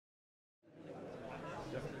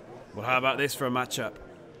Well, how about this for a matchup?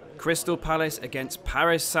 Crystal Palace against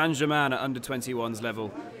Paris Saint-Germain at under-21s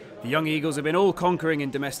level. The Young Eagles have been all-conquering in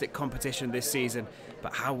domestic competition this season,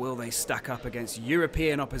 but how will they stack up against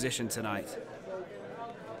European opposition tonight?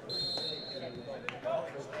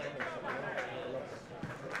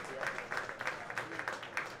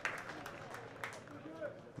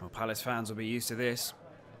 Well, Palace fans will be used to this.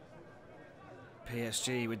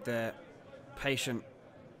 PSG with their patient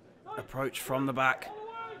approach from the back,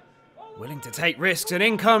 willing to take risks, and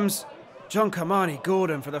in comes John-Kymani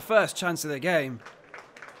Gordon for the first chance of the game.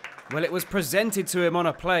 Well, it was presented to him on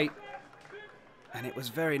a plate, and it was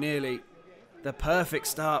very nearly the perfect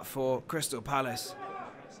start for Crystal Palace.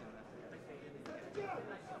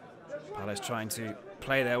 Palace trying to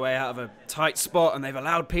play their way out of a tight spot, and they've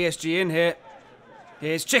allowed PSG in here.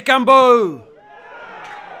 Here's Chikambo!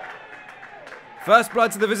 First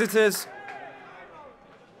blood to the visitors.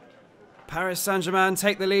 Paris Saint-Germain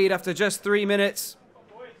take the lead after just 3 minutes.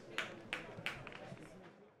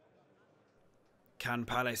 Can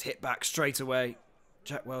Palace hit back straight away?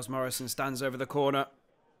 Jack Wells-Morrison stands over the corner.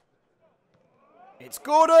 It's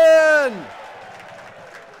Gordon!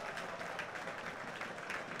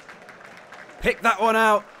 Pick that one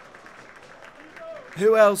out.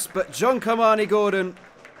 Who else but John-Kymani Gordon?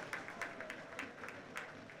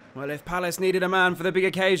 Well, if Palace needed a man for the big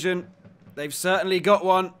occasion, they've certainly got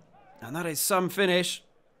one. And that is some finish.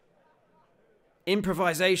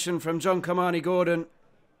 Improvisation from John-Kymani Gordon.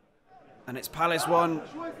 And it's Palace 1,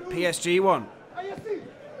 PSG 1.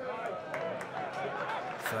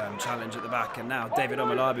 Firm challenge at the back, and now David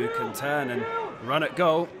Omilabu can turn and run at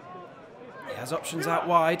goal. He has options out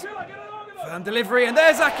wide. Firm delivery, and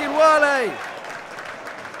there's Akinwale!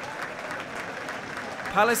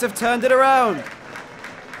 Palace have turned it around.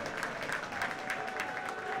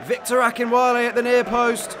 Victor Akinwale at the near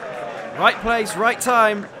post. Right place, right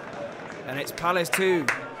time. And it's Palace 2,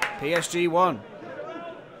 PSG 1.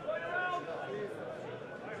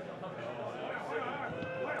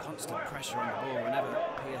 Constant pressure on the ball whenever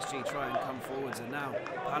PSG try and come forwards, and now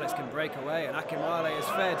Palace can break away, and Akinwale is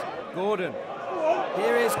fed. Gordon.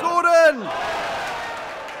 Here is Gordon!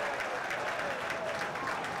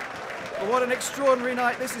 Well, what an extraordinary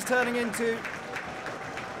night this is turning into.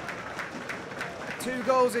 2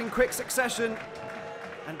 goals in quick succession,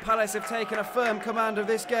 and Palace have taken a firm command of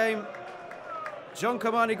this game.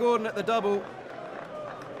 John-Kymani Gordon at the double.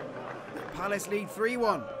 Palace lead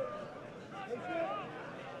 3-1.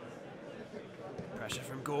 Pressure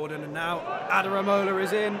from Gordon, and now Adaramola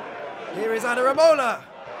is in. Here is Adaramola!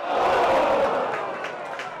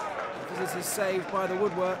 This is saved by the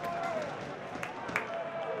woodwork.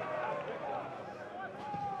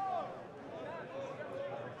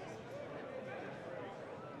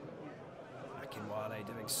 Akinwale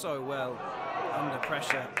doing so well under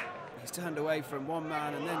pressure. He's turned away from one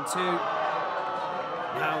man and then 2.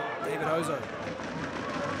 Now David Ozo.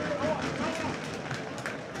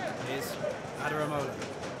 Here's Adaramola.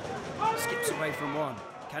 Skips away from one.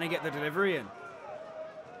 Can he get the delivery in?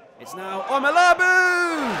 It's now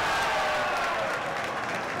Omilabu!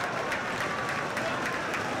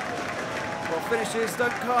 Well, finishes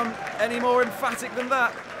don't come any more emphatic than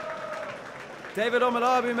that. David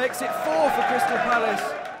Omilabu makes it 4 for Crystal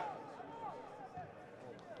Palace.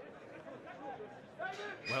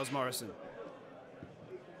 Wells-Morrison.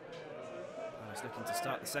 Palace looking to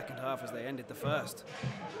start the second half as they ended the first.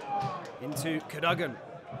 Into Cadogan.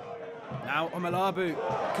 Now Omilabu.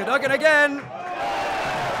 Cadogan again!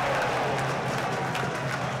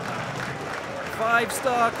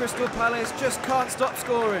 5-star Crystal Palace just can't stop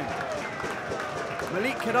scoring.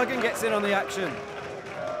 Maliq Cadogan gets in on the action.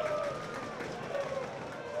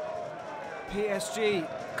 PSG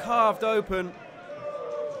carved open,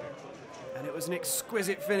 and it was an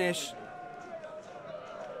exquisite finish.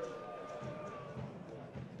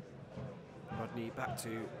 Rodney back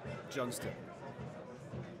to Johnston.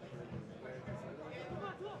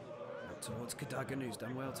 Up towards Cadogan, who's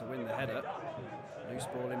done well to win the header. Loose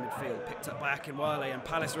ball in midfield, picked up by Akinwale, and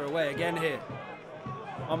Palace are away again here.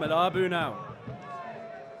 Omilabu now.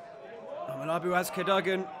 Omilabu has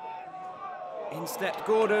Cadogan. In stepped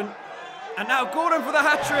Gordon. And now Gordon for the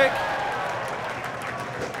hat-trick.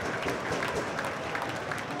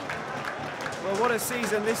 Well, what a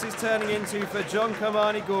season this is turning into for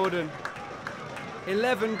John-Kymani Gordon.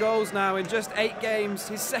 11 goals now in just 8 games,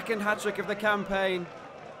 his second hat-trick of the campaign.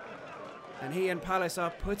 And he and Palace are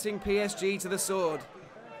putting PSG to the sword.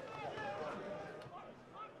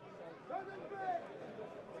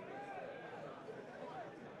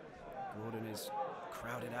 Gordon is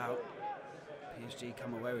crowded out. PSG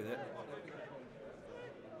come away with it.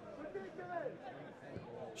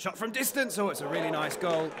 Shot from distance. Oh, it's a really nice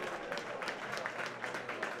goal.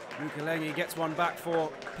 Mukalengi gets one back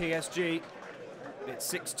for PSG.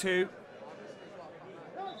 It's 6-2.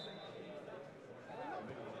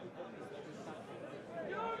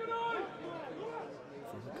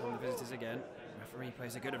 Forward come the visitors again. Referee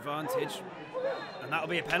plays a good advantage. And that'll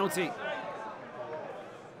be a penalty.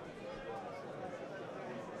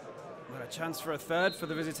 Well, a chance for a third for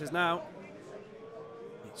the visitors now.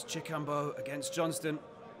 It's Chikambo against Johnston.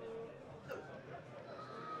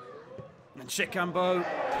 And Chikambo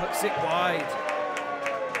puts it wide.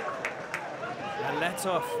 A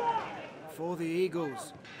let-off for the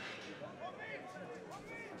Eagles.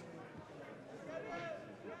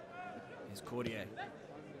 Here's Cordier.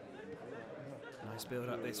 Nice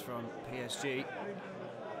build-up this from PSG.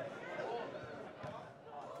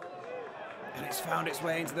 And it's found its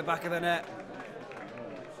way into the back of the net.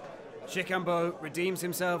 Chikambo redeems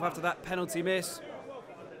himself after that penalty miss.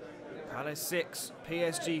 Palace 6,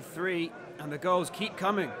 PSG 3, and the goals keep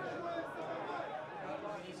coming.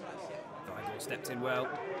 Weigl stepped in well.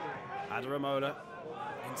 Adaramola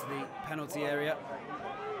into the penalty area.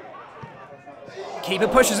 Keeper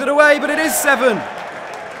pushes it away, but it is 7.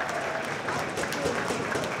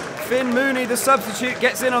 Fionn Mooney, the substitute,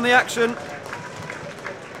 gets in on the action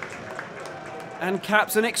and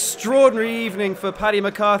caps an extraordinary evening for Paddy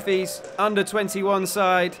McCarthy's under-21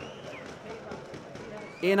 side.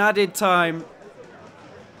 In added time,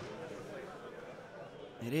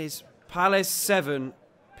 it is Palace 7,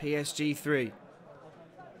 PSG 3.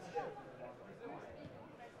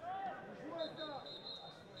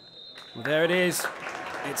 Well, there it is.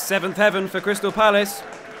 It's 7th heaven for Crystal Palace.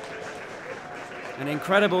 An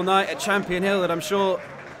incredible night at Champion Hill that I'm sure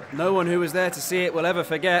no one who was there to see it will ever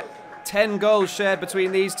forget. 10 goals shared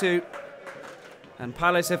between these two. And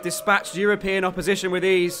Palace have dispatched European opposition with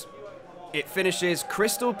ease. It finishes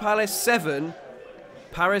Crystal Palace 7,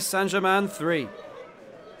 Paris Saint-Germain 3.